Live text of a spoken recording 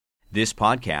This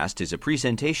podcast is a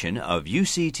presentation of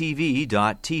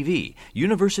UCTV.tv,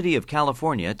 University of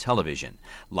California Television.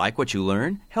 Like what you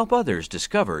learn? Help others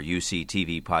discover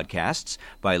UCTV podcasts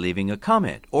by leaving a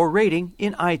comment or rating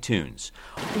in iTunes.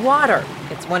 Water.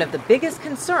 It's one of the biggest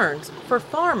concerns for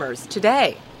farmers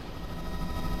today.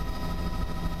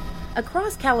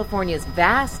 Across California's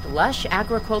vast, lush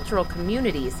agricultural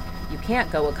communities, you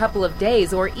can't go a couple of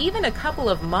days or even a couple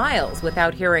of miles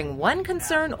without hearing one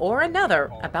concern or another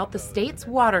about the state's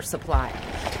water supply.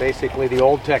 Basically the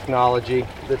old technology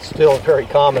that's still very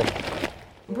common.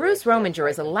 Bruce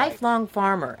Rominger is a lifelong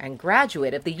farmer and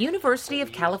graduate of the University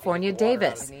of California,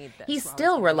 Davis. He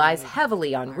still relies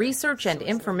heavily on research and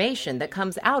information that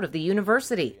comes out of the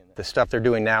university. The stuff they're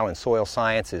doing now in soil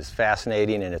science is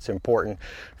fascinating, and it's important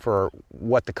for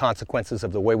what the consequences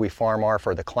of the way we farm are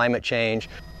for the climate change.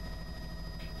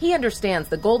 He understands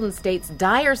the Golden State's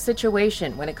dire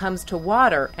situation when it comes to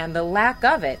water and the lack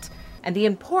of it, and the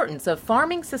importance of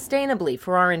farming sustainably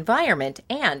for our environment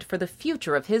and for the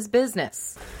future of his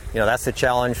business. You know, that's the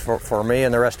challenge for me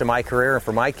and the rest of my career and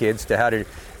for my kids, to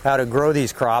how to grow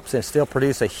these crops and still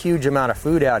produce a huge amount of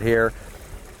food out here,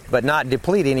 but not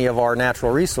deplete any of our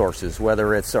natural resources,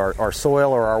 whether it's our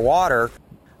soil or our water.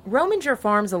 Rominger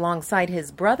farms alongside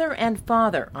his brother and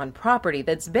father on property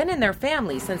that's been in their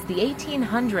family since the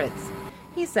 1800s.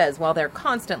 He says while they're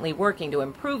constantly working to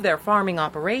improve their farming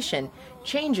operation,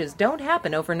 changes don't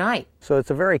happen overnight. So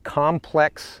it's a very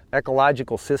complex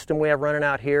ecological system we have running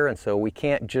out here, and so we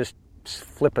can't just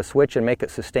flip a switch and make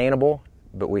it sustainable,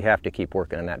 but we have to keep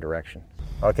working in that direction.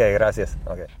 Okay, gracias.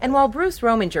 Okay. And while Bruce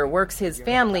Rominger works his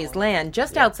family's land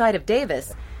just outside of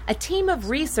Davis, a team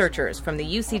of researchers from the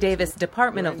UC Davis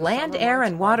Department of Land, Air,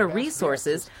 and Water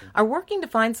Resources are working to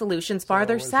find solutions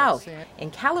farther south in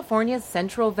California's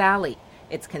Central Valley.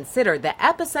 It's considered the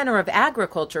epicenter of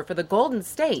agriculture for the Golden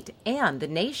State and the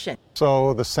nation.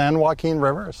 So the San Joaquin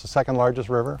River is the second largest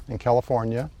river in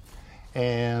California.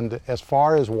 And as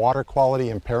far as water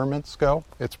quality impairments go,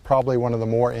 it's probably one of the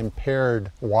more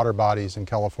impaired water bodies in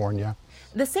California.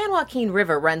 The San Joaquin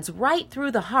River runs right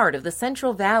through the heart of the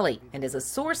Central Valley and is a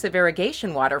source of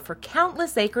irrigation water for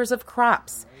countless acres of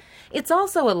crops. It's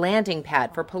also a landing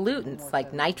pad for pollutants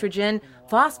like nitrogen,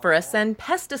 phosphorus, and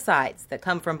pesticides that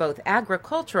come from both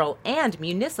agricultural and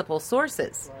municipal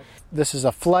sources. This is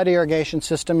a flood irrigation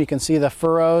system. You can see the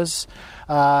furrows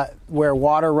where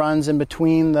water runs in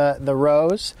between the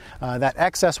rows. That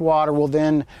excess water will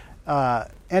then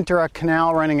enter a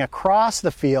canal running across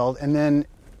the field and then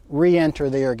re-enter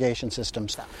the irrigation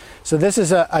systems. So this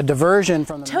is a diversion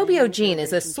from the... Toby O'Gene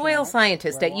is a soil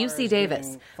scientist at UC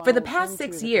Davis. For the past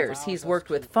 6 years, he's worked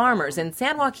with farmers in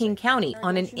San Joaquin County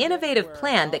on an innovative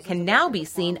plan that can now be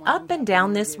seen up and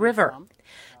down this river.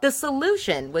 The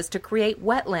solution was to create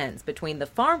wetlands between the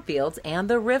farm fields and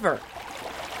the river.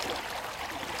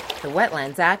 The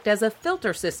wetlands act as a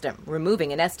filter system,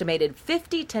 removing an estimated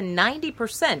 50 to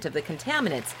 90% of the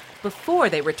contaminants before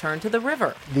they return to the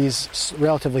river. These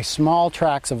relatively small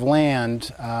tracts of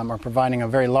land are providing a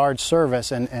very large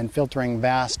service and filtering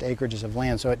vast acreages of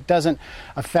land, so it doesn't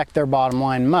affect their bottom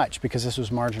line much because this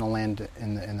was marginal land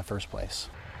in the first place.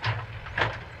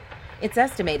 It's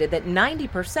estimated that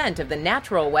 90% of the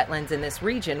natural wetlands in this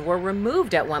region were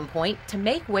removed at one point to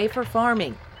make way for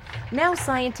farming. Now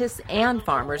scientists and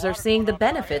farmers are seeing the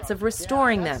benefits of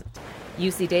restoring them.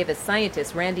 UC Davis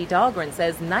scientist Randy Dahlgren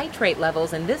says nitrate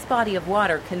levels in this body of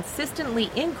water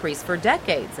consistently increased for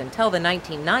decades until the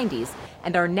 1990s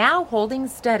and are now holding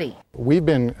steady. We've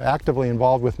been actively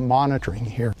involved with monitoring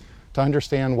here to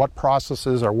understand what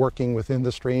processes are working within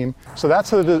the stream. So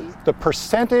that's the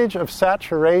percentage of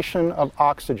saturation of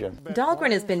oxygen.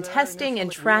 Dahlgren has been testing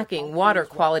and tracking water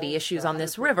quality issues on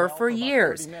this river for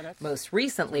years, most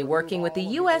recently working with the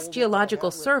U.S.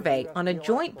 Geological Survey on a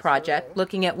joint project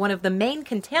looking at one of the main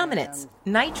contaminants,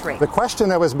 nitrate. The question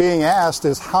that was being asked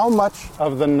is how much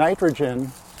of the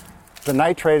nitrogen, the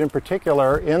nitrate in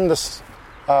particular, in the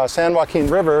San Joaquin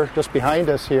River, just behind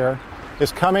us here,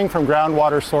 is coming from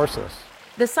groundwater sources.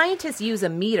 The scientists use a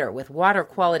meter with water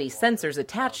quality sensors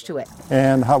attached to it.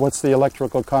 And what's the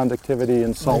electrical conductivity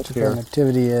in salt here?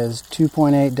 Conductivity is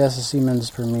 2.8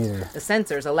 decisiemens per meter. The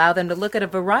sensors allow them to look at a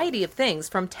variety of things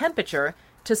from temperature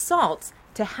to salts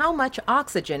to how much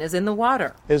oxygen is in the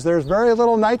water. There's very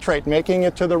little nitrate making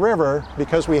it to the river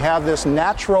because we have this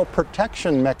natural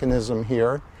protection mechanism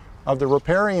here of the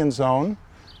riparian zone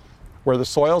where the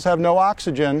soils have no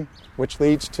oxygen, which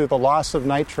leads to the loss of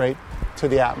nitrate to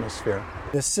the atmosphere.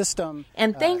 This system,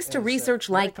 and thanks to research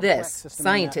like this,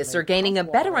 scientists are gaining a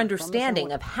better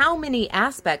understanding of how many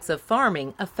aspects of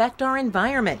farming affect our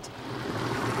environment.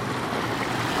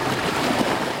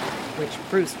 With which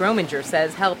Bruce Rominger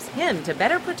says helps him to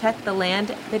better protect the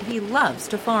land that he loves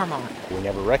to farm on. We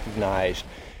never recognized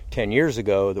 10 years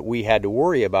ago that we had to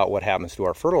worry about what happens to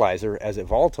our fertilizer as it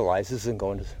volatilizes and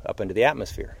goes up into the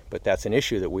atmosphere. But that's an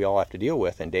issue that we all have to deal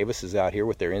with, and Davis is out here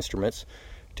with their instruments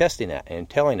testing that and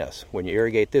telling us, when you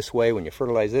irrigate this way, when you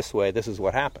fertilize this way, this is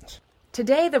what happens.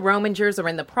 Today, the Romingers are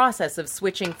in the process of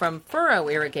switching from furrow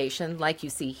irrigation, like you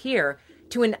see here,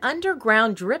 to an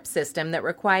underground drip system that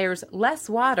requires less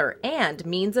water and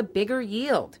means a bigger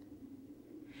yield.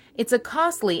 It's a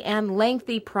costly and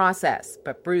lengthy process,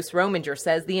 but Bruce Rominger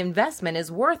says the investment is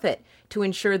worth it to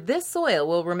ensure this soil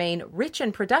will remain rich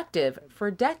and productive for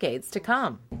decades to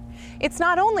come. It's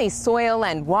not only soil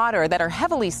and water that are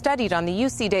heavily studied on the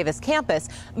UC Davis campus,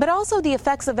 but also the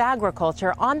effects of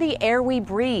agriculture on the air we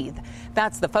breathe.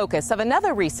 That's the focus of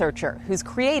another researcher who's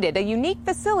created a unique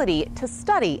facility to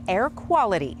study air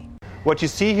quality. What you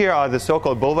see here are the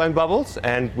so-called bovine bubbles,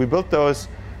 and we built those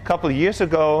a couple of years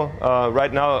ago.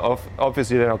 Right now,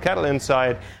 obviously, there are no cattle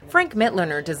inside. Frank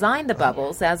Mitlerner designed the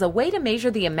bubbles as a way to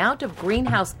measure the amount of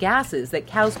greenhouse gases that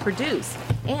cows produce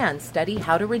and study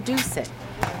how to reduce it.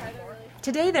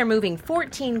 Today, they're moving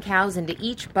 14 cows into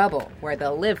each bubble, where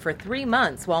they'll live for 3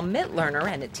 months while Mitlerner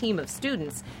and a team of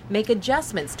students make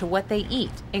adjustments to what they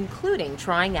eat, including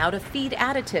trying out a feed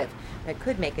additive that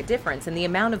could make a difference in the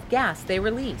amount of gas they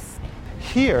release.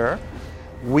 Here,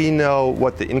 we know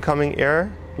what the incoming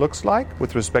air looks like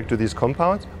with respect to these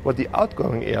compounds, what the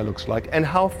outgoing air looks like, and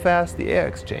how fast the air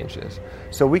exchange is.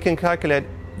 So we can calculate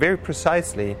very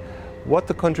precisely what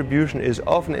the contribution is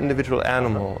of an individual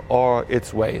animal or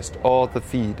its waste or the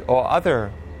feed or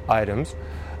other items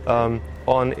on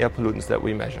air pollutants that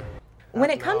we measure. When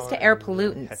it comes to air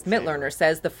pollutants, Mitlerner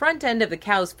says the front end of the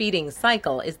cow's feeding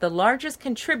cycle is the largest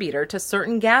contributor to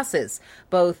certain gases,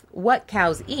 both what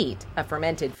cows eat, a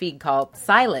fermented feed called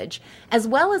silage, as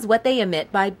well as what they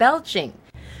emit by belching.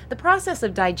 The process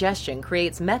of digestion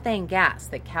creates methane gas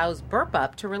that cows burp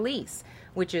up to release,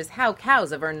 which is how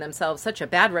cows have earned themselves such a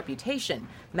bad reputation.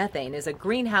 Methane is a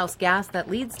greenhouse gas that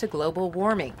leads to global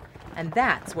warming. And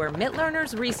that's where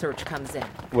Mitlerner's research comes in.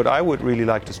 What I would really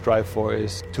like to strive for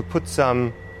is to put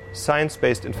some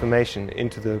science-based information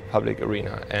into the public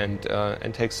arena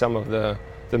and take some of the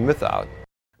myth out.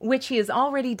 Which he has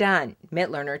already done.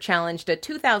 Mitlerner challenged a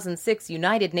 2006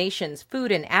 United Nations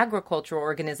Food and Agriculture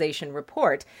Organization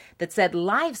report that said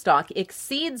livestock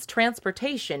exceeds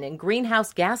transportation in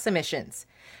greenhouse gas emissions.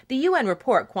 The UN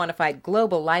report quantified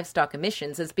global livestock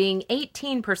emissions as being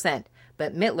 18%,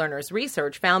 but Mitlerner's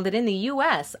research found that in the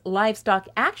U.S., livestock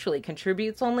actually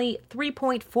contributes only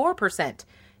 3.4%.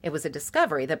 It was a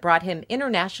discovery that brought him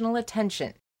international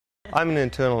attention. I'm an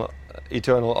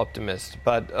eternal optimist,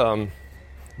 but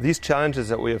these challenges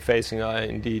that we are facing are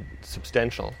indeed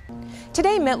substantial.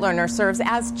 Today, Mitlerner serves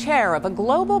as chair of a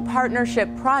global partnership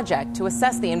project to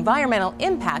assess the environmental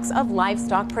impacts of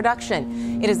livestock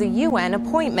production. It is a UN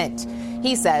appointment.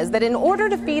 He says that in order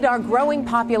to feed our growing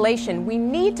population, we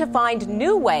need to find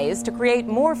new ways to create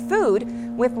more food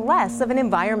with less of an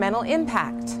environmental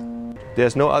impact.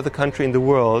 There's no other country in the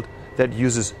world that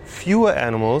uses fewer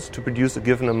animals to produce a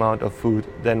given amount of food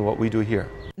than what we do here.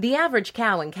 The average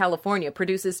cow in California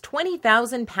produces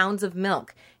 20,000 pounds of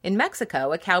milk. In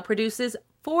Mexico, a cow produces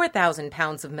 4,000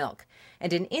 pounds of milk.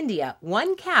 And in India,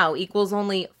 one cow equals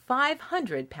only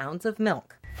 500 pounds of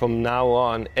milk. From now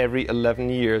on, every 11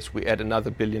 years, we add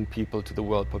another billion people to the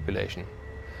world population.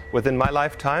 Within my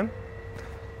lifetime,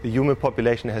 the human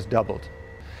population has doubled.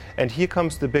 And here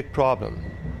comes the big problem.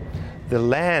 The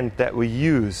land that we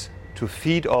use to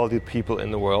feed all the people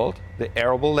in the world, the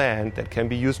arable land that can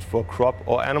be used for crop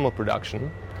or animal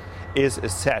production, is a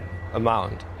set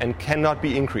amount and cannot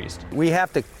be increased. We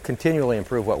have to continually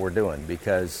improve what we're doing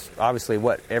because obviously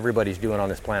what everybody's doing on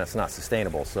this planet is not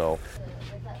sustainable. So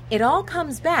it all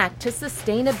comes back to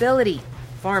sustainability,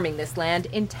 farming this land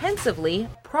intensively,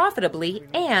 profitably,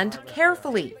 and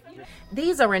carefully.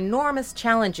 These are enormous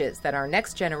challenges that our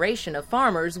next generation of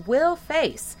farmers will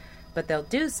face, but they'll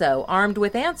do so armed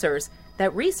with answers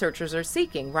that researchers are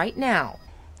seeking right now.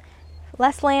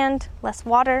 Less land, less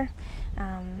water,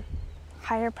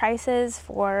 higher prices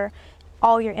for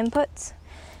all your inputs.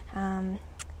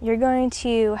 You're going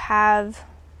to have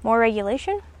more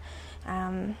regulation,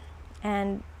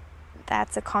 and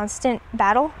that's a constant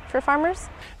battle for farmers.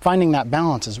 Finding that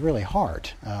balance is really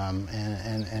hard,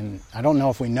 and I don't know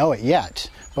if we know it yet,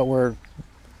 but we're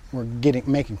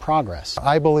making progress.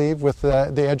 I believe with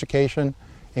the education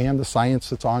and the science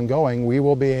that's ongoing, we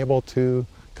will be able to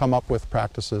come up with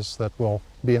practices that will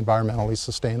be environmentally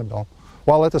sustainable,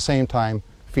 while at the same time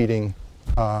feeding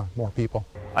more people.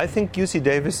 I think UC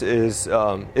Davis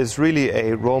is really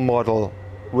a role model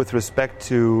with respect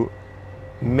to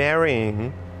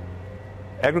marrying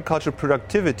agricultural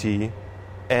productivity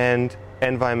and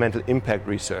environmental impact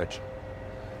research.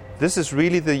 This is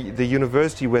really the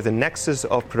university where the nexus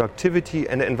of productivity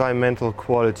and environmental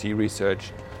quality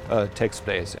research takes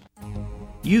place.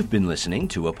 You've been listening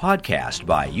to a podcast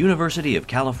by University of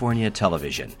California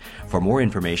Television. For more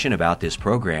information about this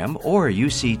program or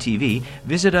UCTV,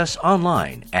 visit us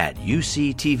online at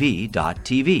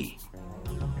uctv.tv.